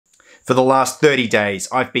For the last 30 days,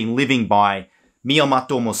 I've been living by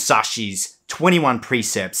Miyamoto Musashi's 21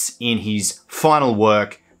 precepts in his final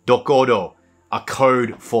work, Dokkodo, a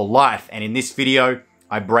code for life. And in this video,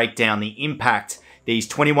 I break down the impact these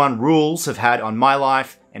 21 rules have had on my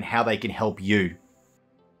life and how they can help you.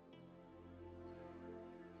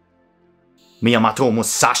 Miyamoto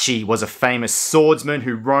Musashi was a famous swordsman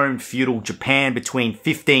who roamed feudal Japan between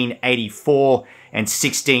 1584 and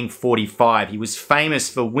 1645. He was famous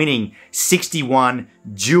for winning 61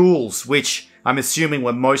 duels, which I'm assuming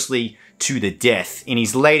were mostly to the death. In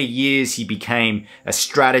his later years, he became a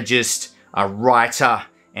strategist, a writer,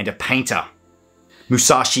 and a painter.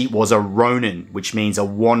 Musashi was a ronin, which means a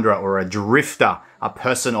wanderer or a drifter, a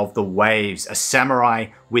person of the waves, a samurai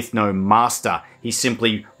with no master. He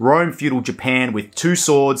simply roamed feudal Japan with two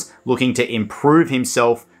swords, looking to improve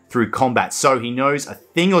himself through combat. So he knows a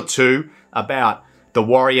thing or two about the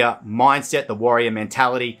warrior mindset, the warrior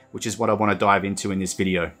mentality, which is what I want to dive into in this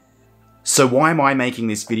video. So why am I making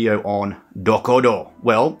this video on Dokkodo?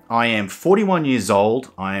 Well, I am 41 years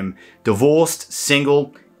old, I am divorced,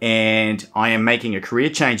 single, and I am making a career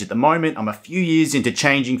change at the moment. I'm a few years into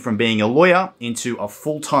changing from being a lawyer into a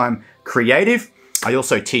full-time creative. I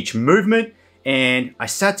also teach movement, and I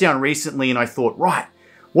sat down recently and I thought, right,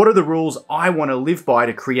 what are the rules I want to live by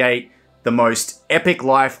to create the most epic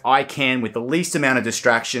life I can with the least amount of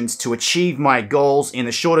distractions to achieve my goals in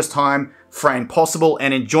the shortest time frame possible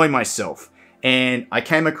and enjoy myself? And I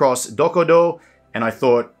came across Dokkodo and I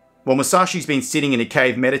thought, well, Musashi's been sitting in a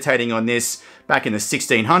cave meditating on this back in the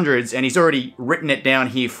 1600s, and he's already written it down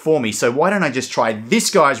here for me. So why don't I just try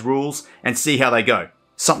this guy's rules and see how they go?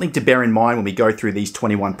 Something to bear in mind when we go through these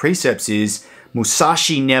 21 precepts is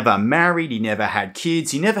Musashi never married, he never had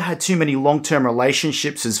kids, he never had too many long-term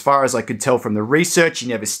relationships as far as I could tell from the research. He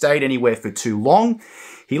never stayed anywhere for too long.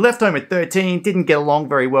 He left home at 13, didn't get along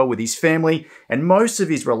very well with his family, and most of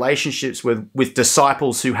his relationships were with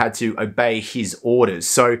disciples who had to obey his orders.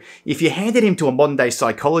 So if you handed him to a modern-day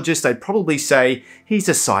psychologist, they'd probably say he's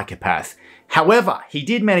a psychopath. However, he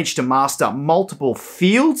did manage to master multiple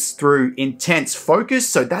fields through intense focus,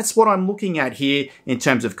 so that's what I'm looking at here in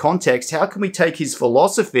terms of context. How can we take his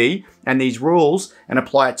philosophy and these rules and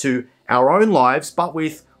apply it to our own lives, but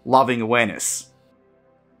with loving awareness?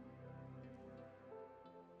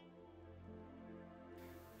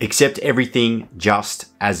 Accept everything just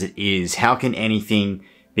as it is. How can anything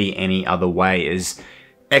be any other way? As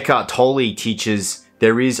Eckhart Tolle teaches,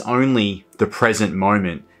 there is only the present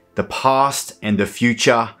moment. The past and the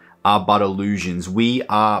future are but illusions. We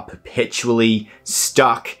are perpetually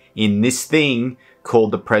stuck in this thing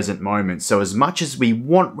called the present moment. So as much as we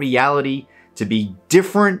want reality to be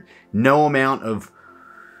different, no amount of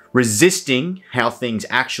resisting how things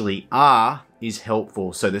actually are is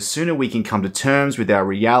helpful. So the sooner we can come to terms with our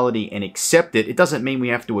reality and accept it, it doesn't mean we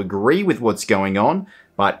have to agree with what's going on,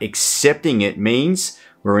 but accepting it means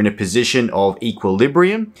we're in a position of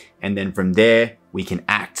equilibrium, and then from there we can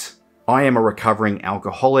act. I am a recovering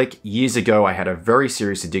alcoholic. Years ago, I had a very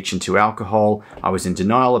serious addiction to alcohol. I was in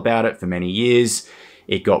denial about it for many years.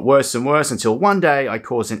 It got worse and worse until one day I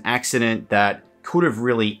caused an accident that could have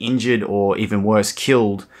really injured or even worse,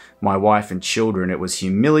 killed my wife and children. It was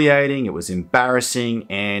humiliating, it was embarrassing,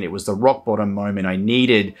 and it was the rock bottom moment I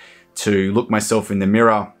needed to look myself in the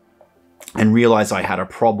mirror and realize I had a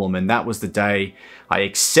problem. And that was the day I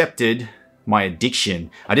accepted my addiction.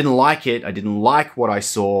 I didn't like it, I didn't like what I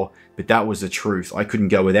saw, but that was the truth. I couldn't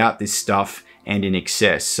go without this stuff and in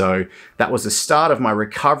excess. So that was the start of my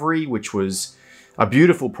recovery, which was a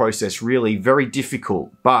beautiful process, really very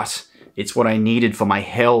difficult, but it's what I needed for my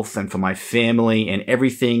health and for my family, and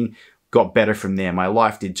everything got better from there. My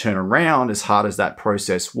life did turn around, as hard as that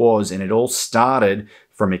process was, and it all started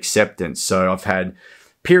from acceptance. So I've had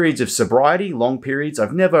periods of sobriety, long periods.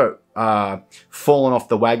 I've never fallen off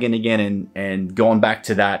the wagon again and gone back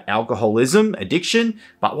to that alcoholism addiction.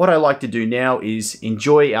 But what I like to do now is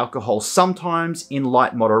enjoy alcohol sometimes in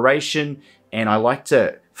light moderation, and I like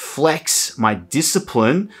to flex my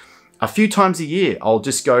discipline. A few times a year, I'll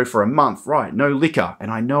just go for a month, right, no liquor, and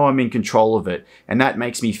I know I'm in control of it. And that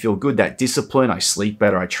makes me feel good, that discipline. I sleep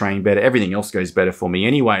better, I train better, everything else goes better for me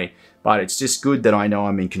anyway. But it's just good that I know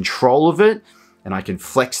I'm in control of it, and I can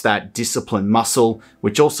flex that discipline muscle,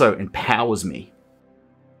 which also empowers me.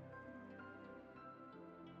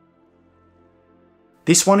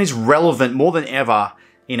 This one is relevant more than ever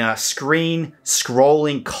in a screen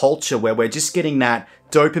scrolling culture where we're just getting that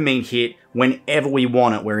dopamine hit whenever we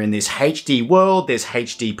want it. We're in this HD world, there's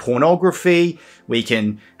HD pornography, we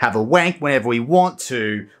can have a wank whenever we want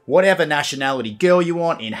to, whatever nationality girl you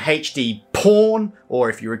want in HD porn, or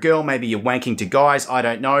if you're a girl, maybe you're wanking to guys, I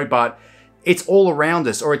don't know, but it's all around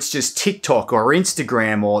us, or it's just TikTok or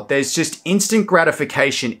Instagram, or there's just instant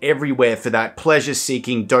gratification everywhere for that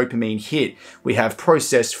pleasure-seeking dopamine hit. We have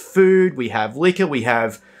processed food, we have liquor, we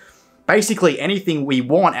have basically anything we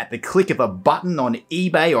want at the click of a button on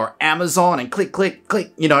eBay or Amazon, and click, click,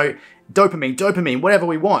 click, you know, dopamine, dopamine, whatever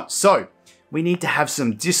we want. So we need to have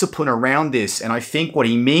some discipline around this. And I think what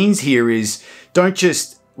he means here is don't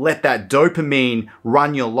just let that dopamine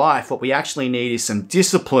run your life. What we actually need is some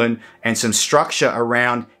discipline and some structure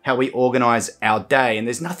around how we organize our day. And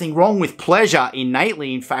there's nothing wrong with pleasure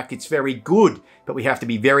innately. In fact, it's very good, but we have to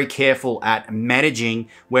be very careful at managing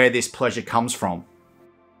where this pleasure comes from.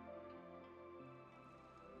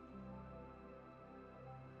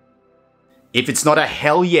 If it's not a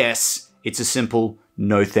hell yes, it's a simple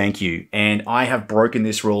no thank you. And I have broken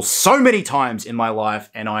this rule so many times in my life,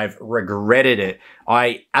 and I've regretted it.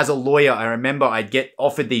 As a lawyer, I remember I'd get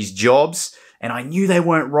offered these jobs and I knew they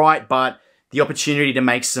weren't right, but the opportunity to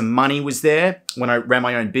make some money was there when I ran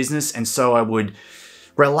my own business. And so I would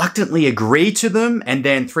reluctantly agree to them. And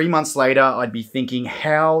then 3 months later, I'd be thinking,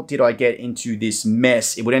 how did I get into this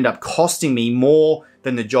mess? It would end up costing me more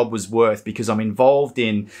than the job was worth because I'm involved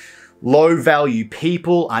in low value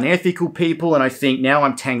people, unethical people, and I think now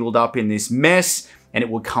I'm tangled up in this mess and it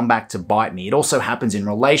will come back to bite me. It also happens in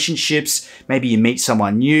relationships. Maybe you meet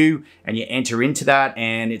someone new and you enter into that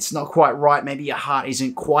and it's not quite right. Maybe your heart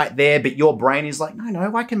isn't quite there, but your brain is like,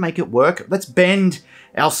 no, I can make it work. Let's bend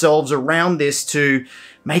ourselves around this to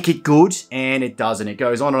make it good, and it doesn't. It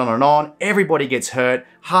goes on and on and on. Everybody gets hurt.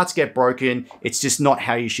 Hearts get broken. It's just not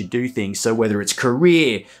how you should do things. So whether it's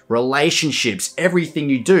career, relationships, everything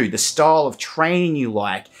you do, the style of training you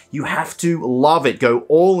like, you have to love it. Go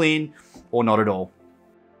all in or not at all.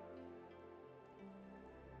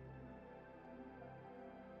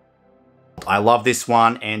 I love this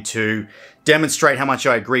one, and to demonstrate how much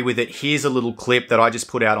I agree with it, here's a little clip that I just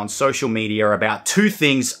put out on social media about 2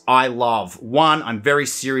 things I love. 1, I'm very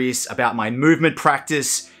serious about my movement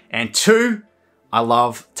practice, and 2, I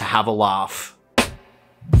love to have a laugh.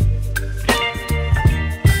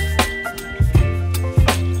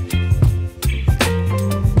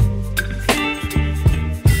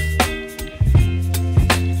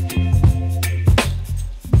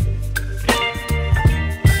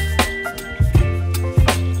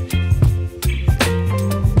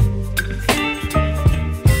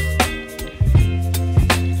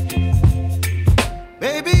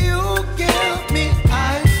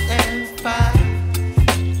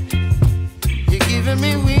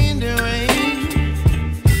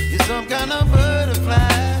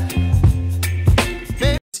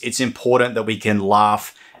 It's important that we can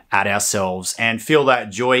laugh at ourselves and feel that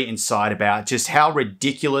joy inside about just how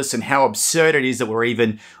ridiculous and how absurd it is that we're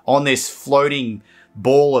even on this floating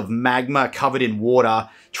ball of magma covered in water,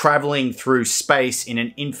 traveling through space in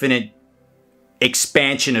an infinite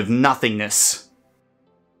expansion of nothingness.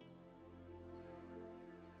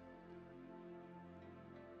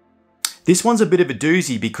 This one's a bit of a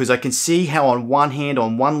doozy because I can see how on one hand,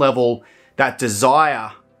 on one level, that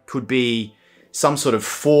desire could be some sort of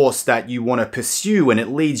force that you want to pursue, and it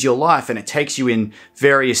leads your life and it takes you in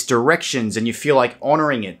various directions and you feel like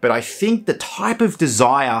honoring it. But I think the type of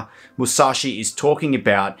desire Musashi is talking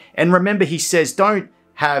about, and remember he says don't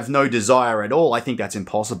have no desire at all. I think that's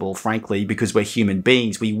impossible, frankly, because we're human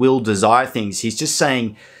beings. We will desire things. He's just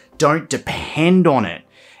saying don't depend on it.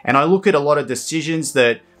 And I look at a lot of decisions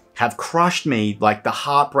that have crushed me, like the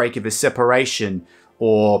heartbreak of a separation,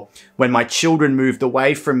 or when my children moved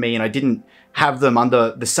away from me and I didn't have them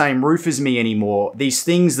under the same roof as me anymore. These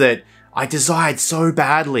things that I desired so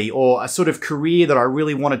badly, or a sort of career that I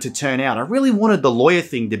really wanted to turn out. I really wanted the lawyer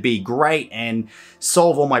thing to be great and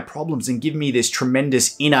solve all my problems and give me this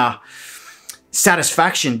tremendous inner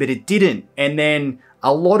satisfaction, but it didn't. And then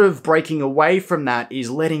a lot of breaking away from that is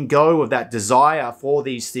letting go of that desire for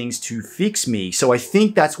these things to fix me. So I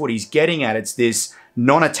think that's what he's getting at. It's this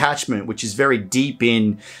non-attachment, which is very deep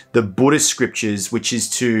in the Buddhist scriptures, which is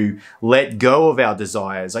to let go of our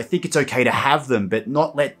desires. I think it's okay to have them, but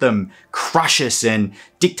not let them crush us and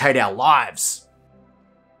dictate our lives.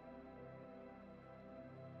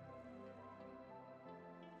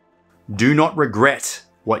 Do not regret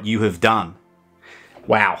what you have done.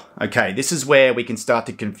 Wow. Okay, this is where we can start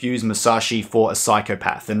to confuse Musashi for a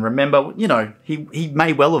psychopath. And remember, you know, he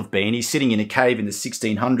may well have been. He's sitting in a cave in the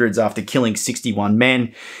 1600s after killing 61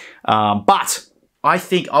 men. But I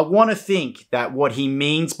want to think that what he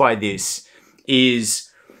means by this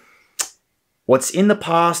is what's in the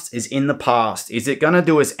past is in the past. Is it going to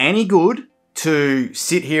do us any good to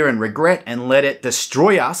sit here and regret and let it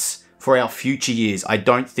destroy us for our future years? I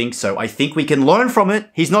don't think so. I think we can learn from it.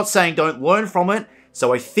 He's not saying don't learn from it.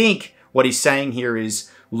 So I think what he's saying here is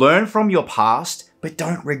learn from your past, but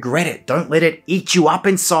don't regret it. Don't let it eat you up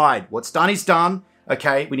inside. What's done is done.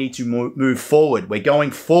 Okay, we need to move forward. We're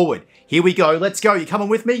going forward. Here we go. Let's go. You coming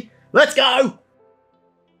with me? Let's go.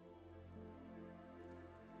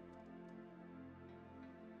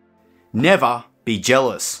 Never be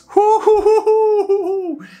jealous.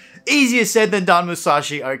 Easier said than done,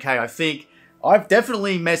 Musashi. Okay, I think I've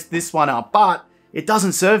definitely messed this one up, but it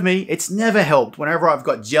doesn't serve me. It's never helped. Whenever I've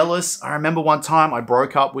got jealous, I remember one time I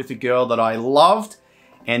broke up with a girl that I loved,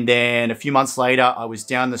 and then a few months later, I was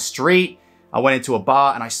down the street. I went into a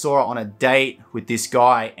bar and I saw her on a date with this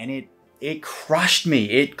guy, and it crushed me.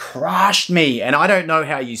 It crushed me. And I don't know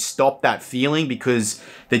how you stop that feeling, because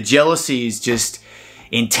the jealousy is just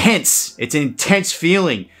intense. It's an intense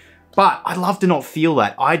feeling. But I'd love to not feel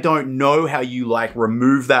that. I don't know how you like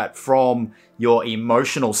remove that from your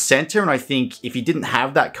emotional center. And I think if you didn't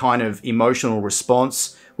have that kind of emotional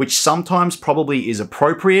response, which sometimes probably is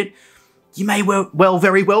appropriate, you may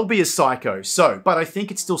very well be a psycho. But I think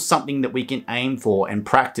it's still something that we can aim for and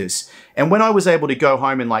practice. And when I was able to go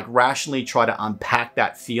home and like rationally try to unpack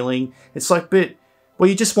that feeling, it's like, but well,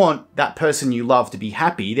 you just want that person you love to be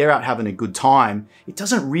happy. They're out having a good time. It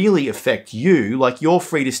doesn't really affect you. Like, you're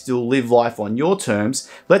free to still live life on your terms.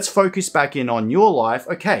 Let's focus back in on your life.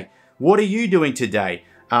 Okay, what are you doing today?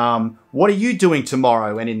 What are you doing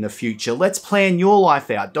tomorrow and in the future? Let's plan your life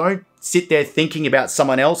out. Don't sit there thinking about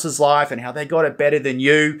someone else's life and how they got it better than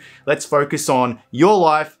you. Let's focus on your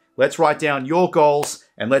life. Let's write down your goals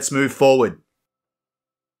and let's move forward.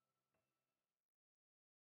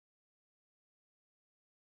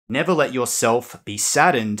 Never let yourself be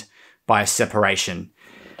saddened by a separation.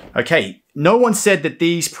 Okay, no one said that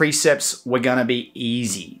these precepts were going to be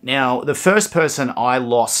easy. Now, the first person I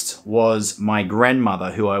lost was my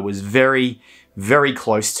grandmother, who I was very, very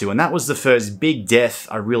close to. And that was the first big death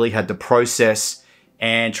I really had to process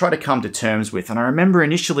and try to come to terms with. And I remember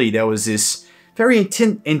initially there was this very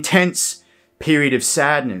intense period of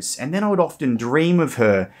sadness. And then I would often dream of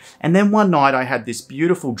her. And then one night I had this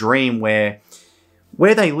beautiful dream where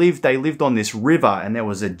they lived on this river, and there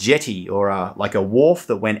was a jetty or like a wharf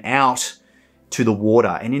that went out to the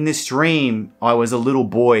water. And in this dream, I was a little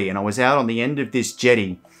boy and I was out on the end of this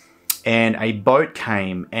jetty, and a boat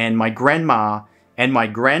came, and my grandma and my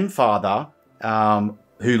grandfather,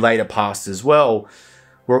 who later passed as well,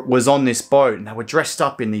 was on this boat, and they were dressed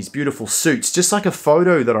up in these beautiful suits, just like a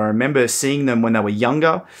photo that I remember seeing them when they were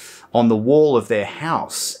younger on the wall of their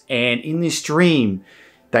house. And in this dream,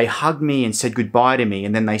 they hugged me and said goodbye to me,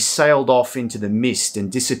 and then they sailed off into the mist and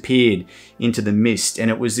disappeared into the mist. And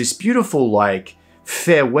it was this beautiful, like,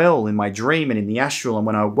 farewell in my dream and in the astral. And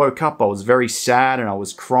when I woke up, I was very sad and I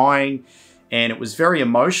was crying, and it was very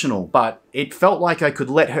emotional, but it felt like I could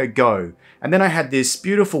let her go. And then I had this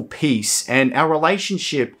beautiful peace, and our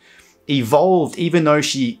relationship evolved. Even though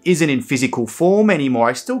she isn't in physical form anymore,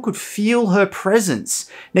 I still could feel her presence.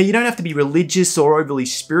 Now, you don't have to be religious or overly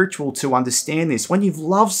spiritual to understand this. When you've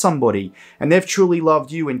loved somebody and they've truly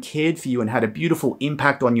loved you and cared for you and had a beautiful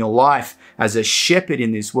impact on your life as a shepherd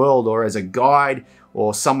in this world, or as a guide,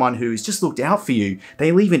 or someone who's just looked out for you,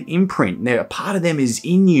 they leave an imprint. Now, a part of them is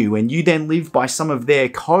in you, and you then live by some of their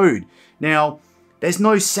code. Now, there's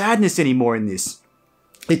no sadness anymore in this.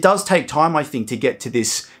 It does take time, I think, to get to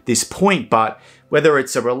this point, but whether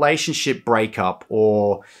it's a relationship breakup,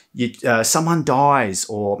 or someone dies,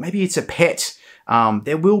 or maybe it's a pet,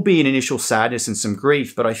 there will be an initial sadness and some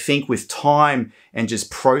grief, but I think with time and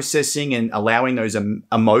just processing and allowing those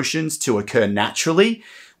emotions to occur naturally,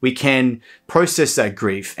 we can process that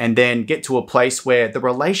grief and then get to a place where the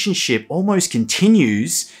relationship almost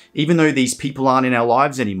continues, even though these people aren't in our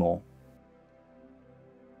lives anymore.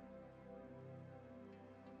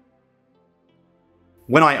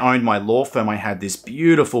 When I owned my law firm, I had this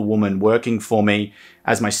beautiful woman working for me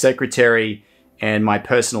as my secretary and my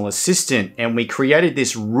personal assistant. And we created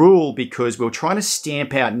this rule because we were trying to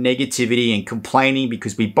stamp out negativity and complaining,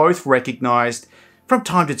 because we both recognized from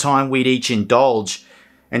time to time we'd each indulge.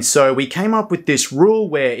 And so we came up with this rule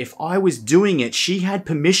where if I was doing it, she had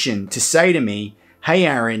permission to say to me, "Hey,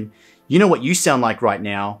 Aaron, you know what you sound like right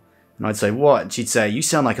now?" And I'd say, "What?" And she'd say, "You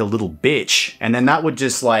sound like a little bitch." And then that would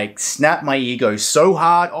just like snap my ego so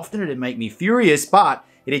hard. Often it'd make me furious, but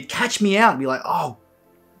it'd catch me out and be like, oh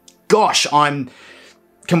gosh, I'm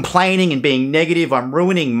complaining and being negative. I'm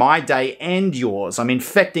ruining my day and yours. I'm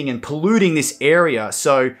infecting and polluting this area.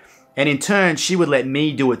 And in turn, she would let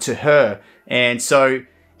me do it to her. And so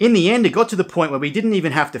in the end, it got to the point where we didn't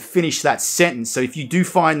even have to finish that sentence. So if you do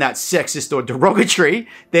find that sexist or derogatory,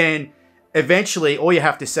 then eventually all you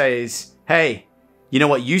have to say is, hey, you know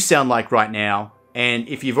what you sound like right now? And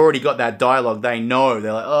if you've already got that dialogue, they know.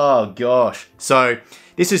 They're like, oh gosh. So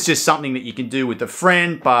this is just something that you can do with a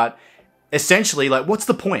friend, but essentially, like, what's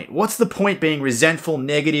the point? What's the point being resentful,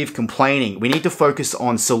 negative, complaining? We need to focus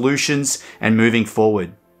on solutions and moving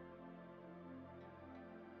forward.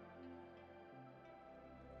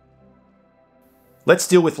 Let's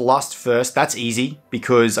deal with lust first. That's easy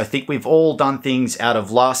because I think we've all done things out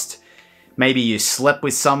of lust. Maybe you slept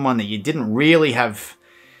with someone that you didn't really have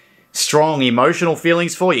strong emotional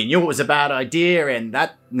feelings for. You knew it was a bad idea and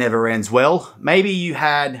that never ends well. Maybe you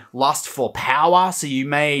had lust for power, so you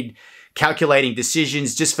made calculating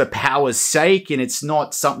decisions just for power's sake, and it's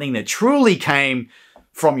not something that truly came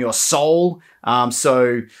from your soul.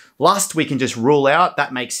 So lust we can just rule out.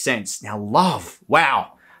 That makes sense. Now love,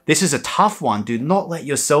 wow. This is a tough one. Do not let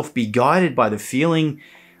yourself be guided by the feeling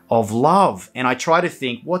of love. And I try to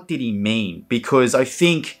think, what did he mean? Because I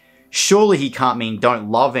think surely he can't mean don't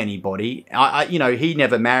love anybody. You know, he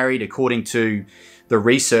never married according to the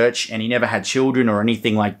research, and he never had children or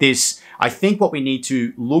anything like this. I think what we need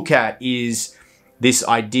to look at is this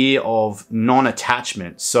idea of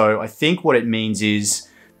non-attachment. So I think what it means is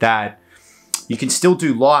that you can still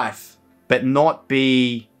do life, but not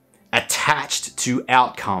be attached to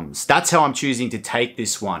outcomes. That's how I'm choosing to take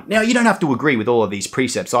this one. Now, you don't have to agree with all of these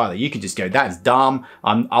precepts either. You can just go, that's dumb.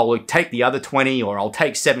 I'll take the other 20, or I'll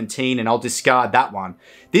take 17 and I'll discard that one.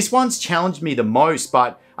 This one's challenged me the most,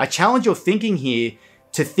 but I challenge your thinking here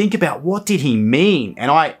to think about, what did he mean? And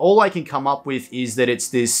all I can come up with is that it's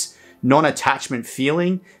this non-attachment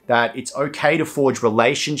feeling, that it's okay to forge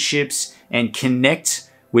relationships and connect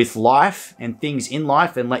with life and things in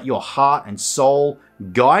life and let your heart and soul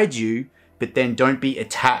guide you, but then don't be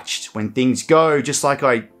attached when things go. Just like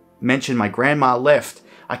I mentioned, my grandma left.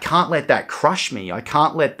 I can't let that crush me. I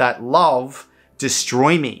can't let that love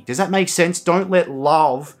destroy me. Does that make sense? Don't let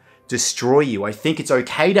love destroy you. I think it's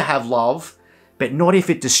okay to have love, but not if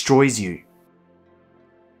it destroys you.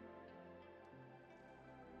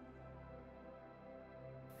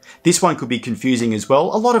 This one could be confusing as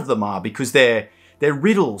well. A lot of them are, because they're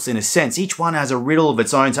riddles in a sense. Each one has a riddle of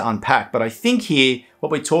its own to unpack. But I think here,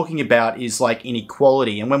 what we're talking about is like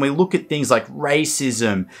inequality. And when we look at things like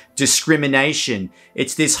racism, discrimination,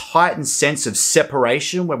 it's this heightened sense of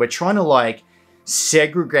separation where we're trying to like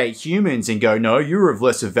segregate humans and go, no, you're of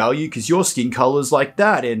lesser value because your skin color is like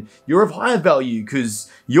that. And you're of higher value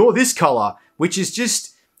because you're this color, which is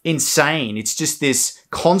just insane. It's just this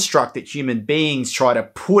construct that human beings try to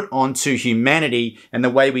put onto humanity and the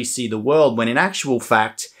way we see the world, when in actual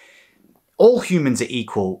fact, all humans are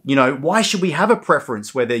equal. You know, why should we have a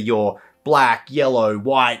preference whether you're black, yellow,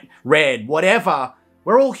 white, red, whatever?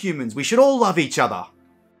 We're all humans. We should all love each other.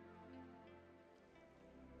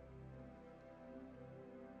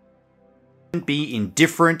 Be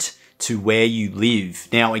indifferent to where you live.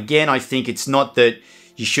 Now, again, I think it's not that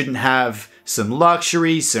you shouldn't have some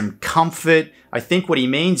luxury, some comfort. I think what he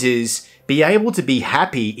means is be able to be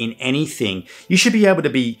happy in anything. You should be able to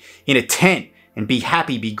be in a tent and be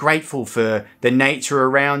happy, be grateful for the nature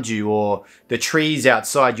around you or the trees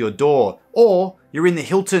outside your door. Or you're in the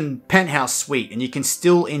Hilton penthouse suite and you can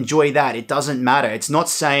still enjoy that. It doesn't matter. It's not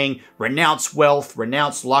saying renounce wealth,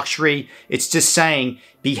 renounce luxury. It's just saying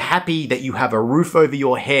be happy that you have a roof over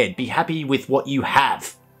your head. Be happy with what you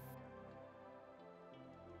have.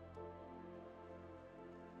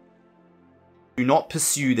 Do not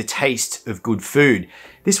pursue the taste of good food.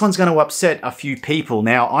 This one's going to upset a few people.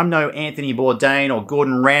 Now, I'm no Anthony Bourdain or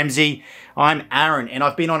Gordon Ramsay. I'm Aaron, and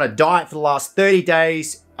I've been on a diet for the last 30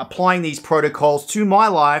 days, applying these protocols to my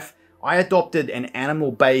life. I adopted an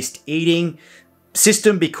animal-based eating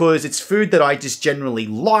system because it's food that I just generally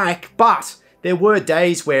like, but there were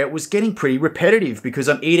days where it was getting pretty repetitive because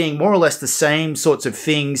I'm eating more or less the same sorts of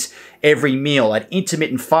things every meal. I'd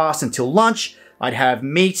intermittent fast until lunch. I'd have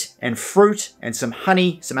meat and fruit and some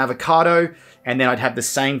honey, some avocado, and then I'd have the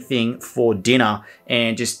same thing for dinner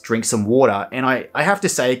and just drink some water. And I have to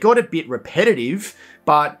say, it got a bit repetitive,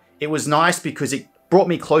 but it was nice because it brought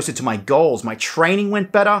me closer to my goals. My training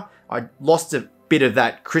went better. I lost a bit of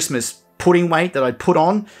that Christmas pudding weight that I'd put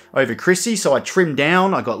on over Chrissy, so I trimmed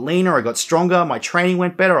down, I got leaner, I got stronger, my training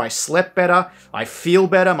went better, I slept better, I feel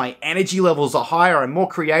better, my energy levels are higher, I'm more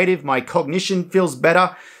creative, my cognition feels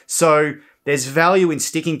better. So there's value in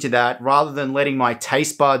sticking to that rather than letting my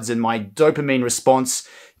taste buds and my dopamine response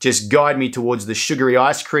just guide me towards the sugary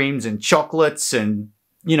ice creams and chocolates and,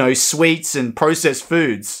 you know, sweets and processed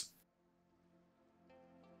foods.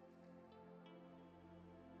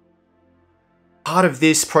 Part of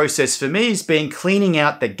this process for me has been cleaning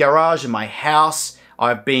out the garage of my house.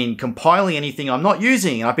 I've been compiling anything I'm not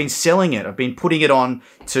using and I've been selling it. I've been putting it on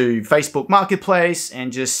to Facebook Marketplace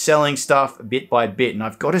and just selling stuff bit by bit. And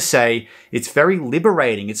I've got to say, it's very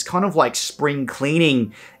liberating. It's kind of like spring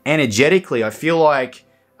cleaning energetically. I feel like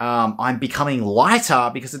I'm becoming lighter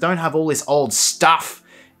because I don't have all this old stuff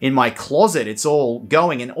in my closet. It's all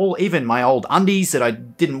going, and even my old undies that I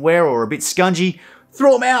didn't wear or are a bit scungy,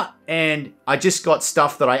 throw them out, and I just got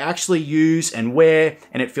stuff that I actually use and wear,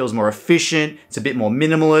 and it feels more efficient. It's a bit more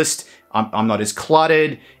minimalist. I'm not as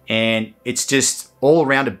cluttered, and it's just all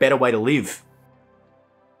around a better way to live.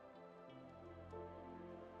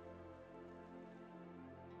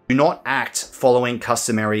 Do not act following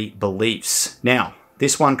customary beliefs. Now,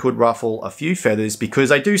 this one could ruffle a few feathers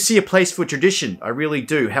because I do see a place for tradition. I really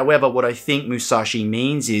do. However, what I think Musashi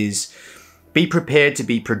means is be prepared to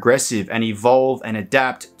be progressive and evolve and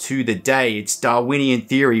adapt to the day. It's Darwinian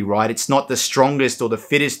theory, right? It's not the strongest or the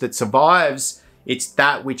fittest that survives. It's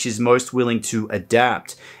that which is most willing to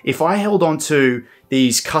adapt. If I held on to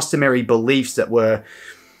these customary beliefs that were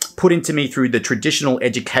put into me through the traditional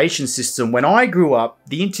education system, when I grew up,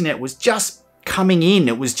 the internet was just coming in.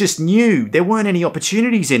 It was just new. There weren't any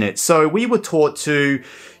opportunities in it. So we were taught to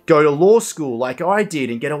go to law school like I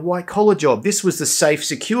did and get a white collar job. This was the safe,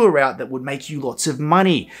 secure route that would make you lots of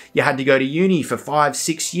money. You had to go to uni for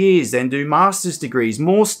 5-6 years, then do master's degrees,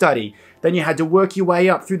 more study. Then you had to work your way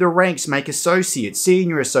up through the ranks, make associate,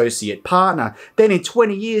 senior associate, partner. Then in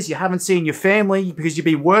 20 years, you haven't seen your family because you've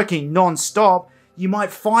been working non-stop. You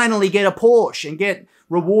might finally get a Porsche and get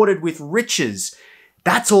rewarded with riches.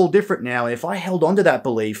 That's all different now. If I held on to that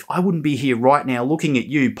belief, I wouldn't be here right now looking at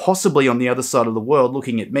you, possibly on the other side of the world,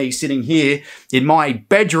 looking at me sitting here in my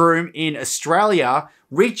bedroom in Australia,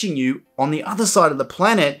 reaching you on the other side of the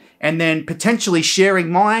planet, and then potentially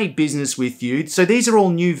sharing my business with you. So these are all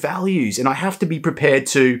new values, and I have to be prepared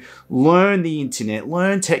to learn the internet,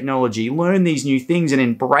 learn technology, learn these new things and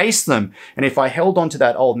embrace them. And if I held on to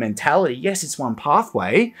that old mentality, yes, it's one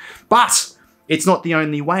pathway, but it's not the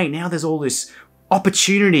only way. Now there's all this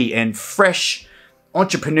opportunity and fresh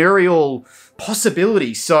entrepreneurial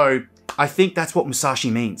possibility. So I think that's what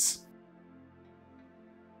Musashi means.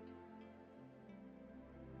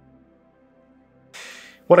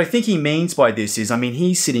 What I think he means by this is, I mean,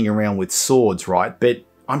 he's sitting around with swords, right? But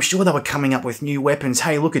I'm sure they were coming up with new weapons.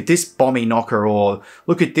 Hey, look at this bombie knocker, or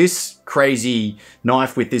look at this crazy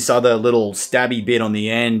knife with this other little stabby bit on the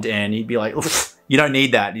end. And he'd be like, oof, you don't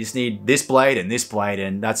need that. You just need this blade,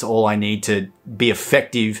 and that's all I need to be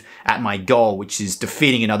effective at my goal, which is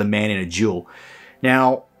defeating another man in a duel.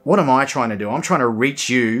 Now, what am I trying to do? I'm trying to reach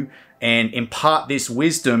you and impart this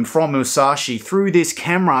wisdom from Musashi through this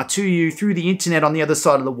camera to you, through the internet on the other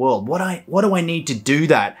side of the world. What do I need to do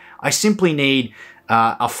that? I simply need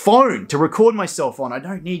a phone to record myself on. I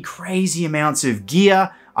don't need crazy amounts of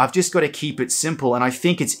gear. I've just got to keep it simple. And I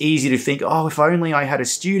think it's easy to think, oh, if only I had a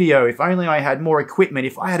studio, if only I had more equipment,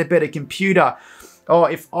 if I had a better computer, oh,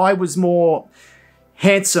 if I was more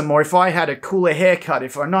handsome, or if I had a cooler haircut,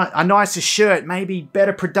 if a nicer shirt, maybe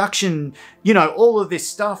better production, you know, all of this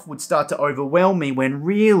stuff would start to overwhelm me, when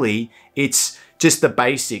really it's just the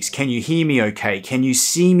basics. Can you hear me okay? Can you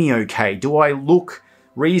see me okay? Do I look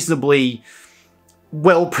reasonably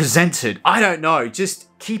well presented? I don't know. Just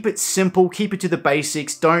keep it simple, keep it to the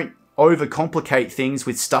basics. Don't overcomplicate things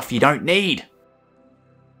with stuff you don't need.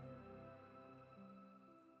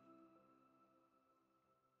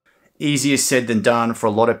 Easier said than done for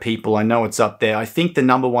a lot of people. I know it's up there. I think the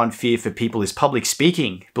 #1 fear for people is public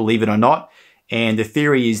speaking, believe it or not. And the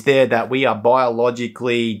theory is there that we are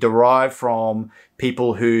biologically derived from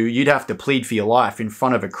people who you'd have to plead for your life in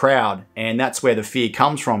front of a crowd. And that's where the fear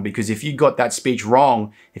comes from, because if you got that speech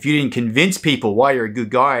wrong, if you didn't convince people why you're a good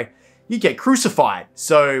guy, you get crucified.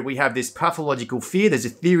 So we have this pathological fear. There's a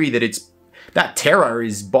theory that that terror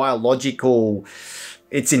is biological.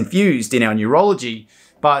 It's infused in our neurology.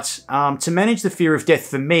 But to manage the fear of death,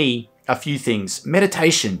 for me, a few things.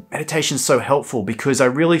 Meditation. Meditation is so helpful because I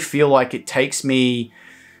really feel like it takes me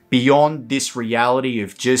beyond this reality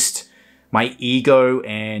of just my ego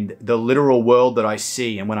and the literal world that I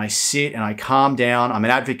see. And when I sit and I calm down, I'm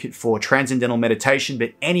an advocate for transcendental meditation,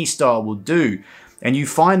 but any style will do. And you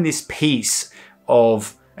find this peace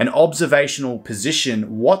of an observational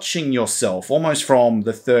position, watching yourself almost from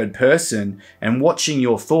the third person and watching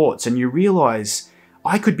your thoughts. And you realize,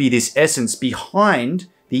 I could be this essence behind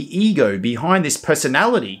the ego, behind this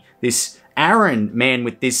personality, this Aaron man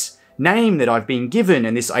with this name that I've been given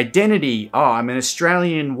and this identity. Oh, I'm an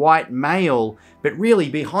Australian white male, but really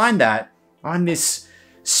behind that, I'm this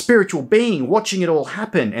spiritual being watching it all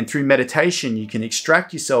happen. And through meditation, you can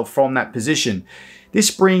extract yourself from that position.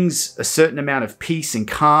 This brings a certain amount of peace and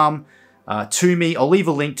calm to me. I'll leave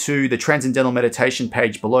a link to the Transcendental Meditation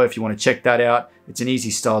page below if you want to check that out. It's an easy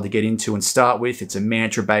style to get into and start with. It's a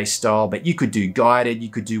mantra-based style, but you could do guided, you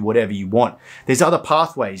could do whatever you want. There's other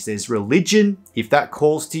pathways. There's religion, if that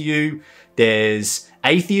calls to you. There's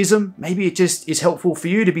atheism. Maybe it just is helpful for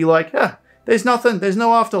you to be like, there's nothing, there's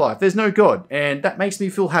no afterlife, there's no God, and that makes me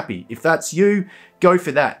feel happy. If that's you, go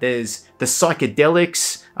for that. There's the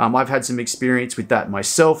psychedelics. I've had some experience with that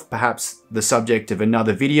myself, perhaps the subject of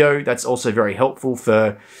another video. That's also very helpful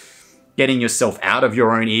for getting yourself out of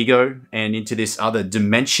your own ego and into this other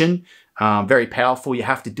dimension. Very powerful. You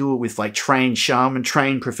have to do it with like trained shaman,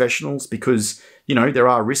 trained professionals, because, you know, there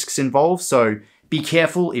are risks involved. So be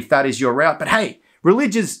careful if that is your route. But hey,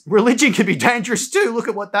 religion can be dangerous too. Look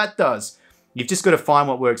at what that does. You've just got to find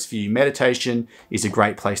what works for you. Meditation is a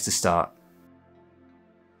great place to start.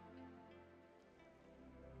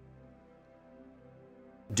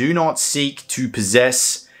 Do not seek to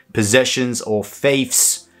possess possessions or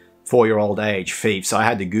fiefs for your old age. Fiefs. I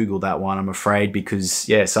had to Google that one, I'm afraid, because,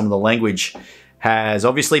 yeah, some of the language has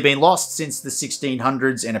obviously been lost since the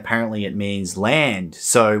 1600s, and apparently it means land.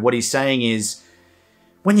 So what he's saying is,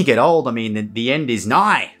 when you get old, I mean, the end is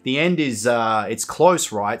nigh. The end is, it's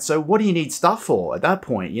close, right? So what do you need stuff for at that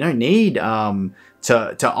point? You don't need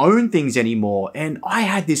to own things anymore. And I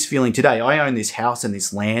had this feeling today. I own this house and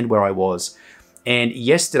this land where I was. And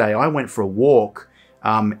yesterday I went for a walk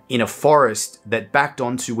in a forest that backed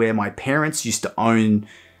onto where my parents used to own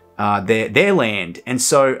their land. And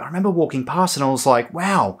so I remember walking past and I was like,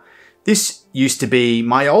 wow, this used to be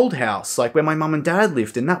my old house, like where my mum and dad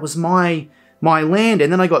lived. And that was my land.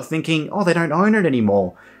 And then I got thinking, oh, they don't own it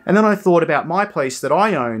anymore. And then I thought about my place that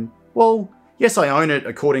I own. Well, yes, I own it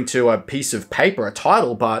according to a piece of paper, a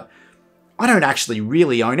title, but I don't actually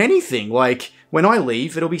really own anything. Like, when I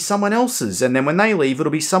leave, it'll be someone else's. And then when they leave,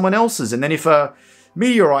 it'll be someone else's. And then if a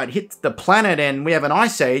meteorite hits the planet and we have an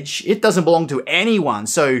ice age, it doesn't belong to anyone.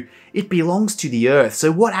 So it belongs to the earth.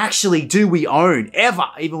 So what actually do we own ever?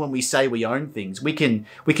 Even when we say we own things, we can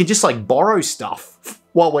just like borrow stuff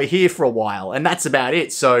while we're here for a while. And that's about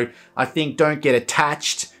it. So I think don't get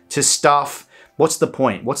attached to stuff. What's the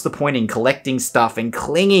point? What's the point in collecting stuff and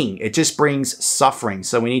clinging? It just brings suffering.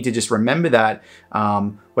 So we need to just remember that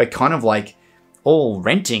we're kind of like all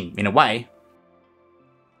renting in a way.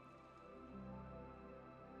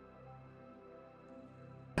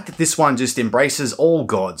 This one just embraces all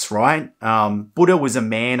gods, right? Buddha was a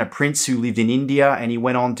man, a prince who lived in India, and he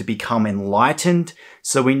went on to become enlightened.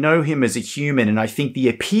 So we know him as a human. And I think the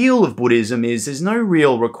appeal of Buddhism is there's no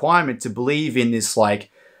real requirement to believe in this like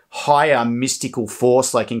higher mystical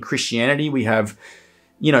force. Like in Christianity, we have,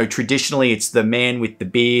 you know, traditionally it's the man with the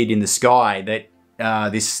beard in the sky, that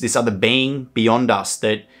this other being beyond us,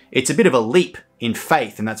 that it's a bit of a leap in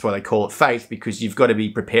faith, and that's why they call it faith, because you've got to be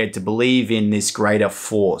prepared to believe in this greater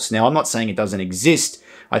force. Now, I'm not saying it doesn't exist.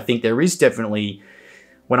 I think there is definitely,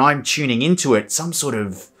 when I'm tuning into it, some sort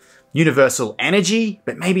of universal energy,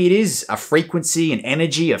 but maybe it is a frequency, an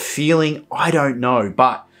energy, a feeling, I don't know.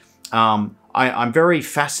 But I'm very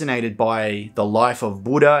fascinated by the life of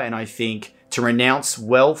Buddha, and I think to renounce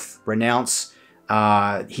wealth, renounce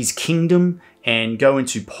his kingdom, and go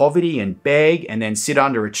into poverty and beg, and then sit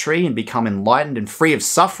under a tree and become enlightened and free of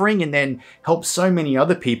suffering, and then help so many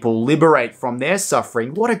other people liberate from their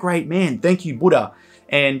suffering. What a great man. Thank you, Buddha.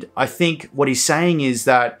 And I think what he's saying is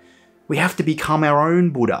that we have to become our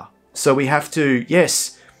own Buddha. So we have to,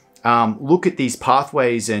 yes, look at these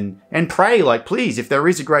pathways and pray, like, please, if there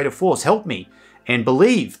is a greater force, help me, and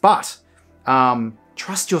believe. But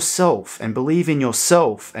trust yourself and believe in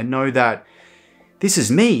yourself, and know that this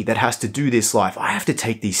is me that has to do this life. I have to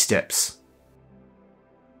take these steps.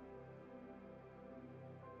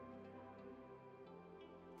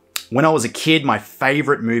 When I was a kid, my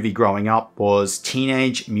favorite movie growing up was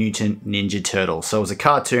Teenage Mutant Ninja Turtles. So it was a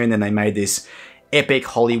cartoon, then they made this epic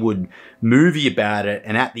Hollywood movie about it.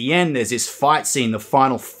 And at the end, there's this fight scene. The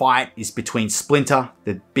final fight is between Splinter,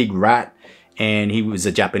 the big rat, and he was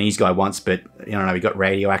a Japanese guy once, but you know, he got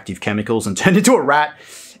radioactive chemicals and turned into a rat.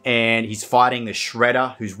 And he's fighting the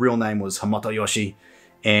Shredder, whose real name was Hamato,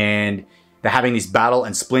 and they're having this battle,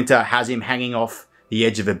 and Splinter has him hanging off the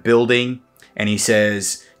edge of a building, and he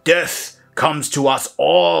says, "Death comes to us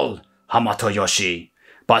all, Hamato,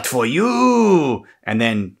 but for you." And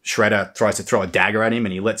then Shredder tries to throw a dagger at him,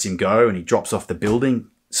 and he lets him go, and he drops off the building.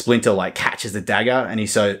 Splinter like catches the dagger, and he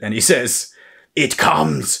says, "It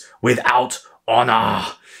comes without honor."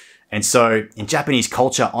 And so in Japanese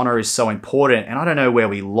culture, honor is so important. And I don't know where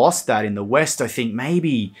we lost that in the West. I think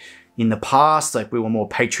maybe in the past, like we were more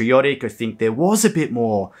patriotic. I think there was a bit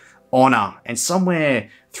more honor, and somewhere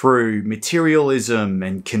through materialism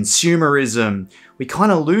and consumerism, we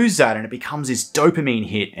kind of lose that, and it becomes this dopamine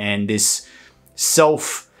hit and this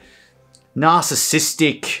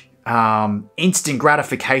narcissistic, instant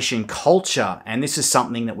gratification culture. And this is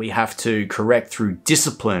something that we have to correct through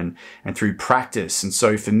discipline and through practice. And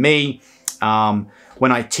so for me,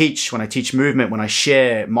 when I teach movement, when I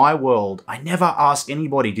share my world, I never ask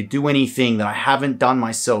anybody to do anything that I haven't done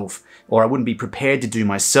myself or I wouldn't be prepared to do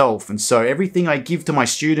myself. And so everything I give to my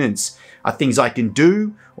students are things I can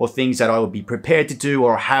do or things that I would be prepared to do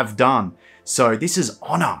or have done. So this is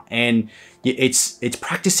honor, and it's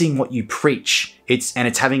practicing what you preach. It's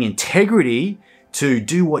having integrity to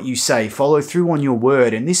do what you say, follow through on your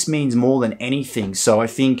word. And this means more than anything. So I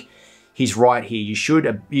think he's right here.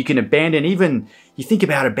 You can abandon, even you think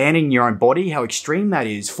about abandoning your own body, how extreme that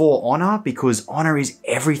is for honor, because honor is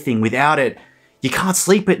everything. Without it, you can't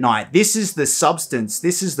sleep at night. This is the substance.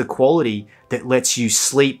 This is the quality that lets you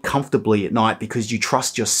sleep comfortably at night, because you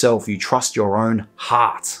trust yourself. You trust your own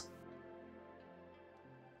heart.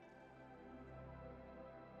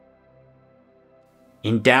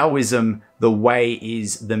 In Taoism, the way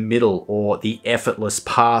is the middle, or the effortless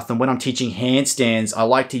path. And when I'm teaching handstands, I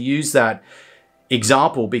like to use that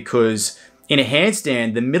example because in a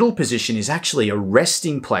handstand, the middle position is actually a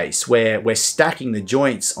resting place where we're stacking the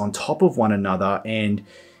joints on top of one another. And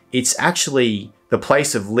it's actually the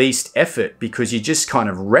place of least effort because you just kind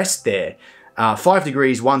of rest there. 5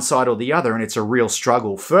 degrees one side or the other, and it's a real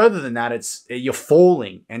struggle. Further than that, you're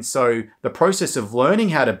falling. And so the process of learning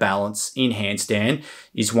how to balance in handstand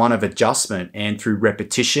is one of adjustment, and through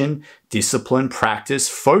repetition, discipline, practice,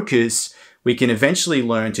 focus, we can eventually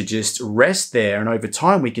learn to just rest there. And over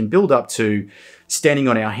time, we can build up to standing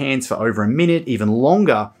on our hands for over a minute, even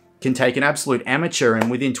longer. Can take an absolute amateur,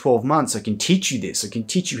 and within 12 months, I can teach you this. I can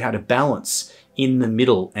teach you how to balance in the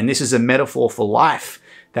middle. And this is a metaphor for life,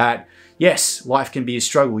 that yes, life can be a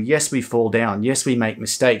struggle. Yes, we fall down. Yes, we make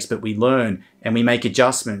mistakes, but we learn and we make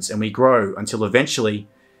adjustments and we grow until eventually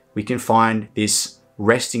we can find this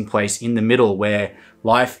resting place in the middle where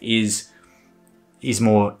life is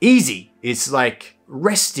more easy. It's like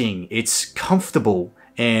resting. It's comfortable,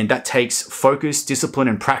 and that takes focus, discipline,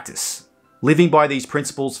 and practice. Living by these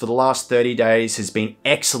principles for the last 30 days has been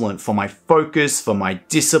excellent for my focus, for my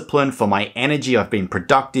discipline, for my energy. I've been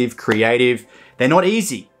productive, creative. They're not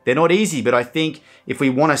easy. They're not easy, but I think if we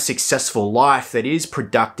want a successful life that is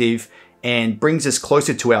productive and brings us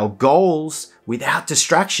closer to our goals without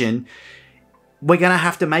distraction, we're going to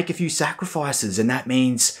have to make a few sacrifices. And that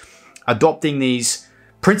means adopting these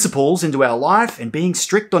principles into our life and being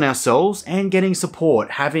strict on ourselves and getting support,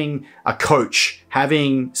 having a coach,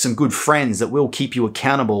 having some good friends that will keep you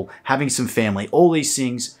accountable, having some family. All these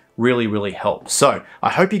things really, really help. So I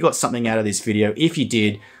hope you got something out of this video. If you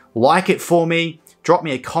did, like it for me. Drop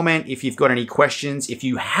me a comment if you've got any questions. If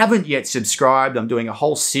you haven't yet subscribed, I'm doing a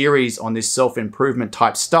whole series on this self-improvement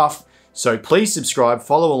type stuff. So please subscribe,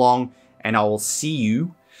 follow along, and I will see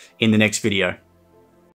you in the next video.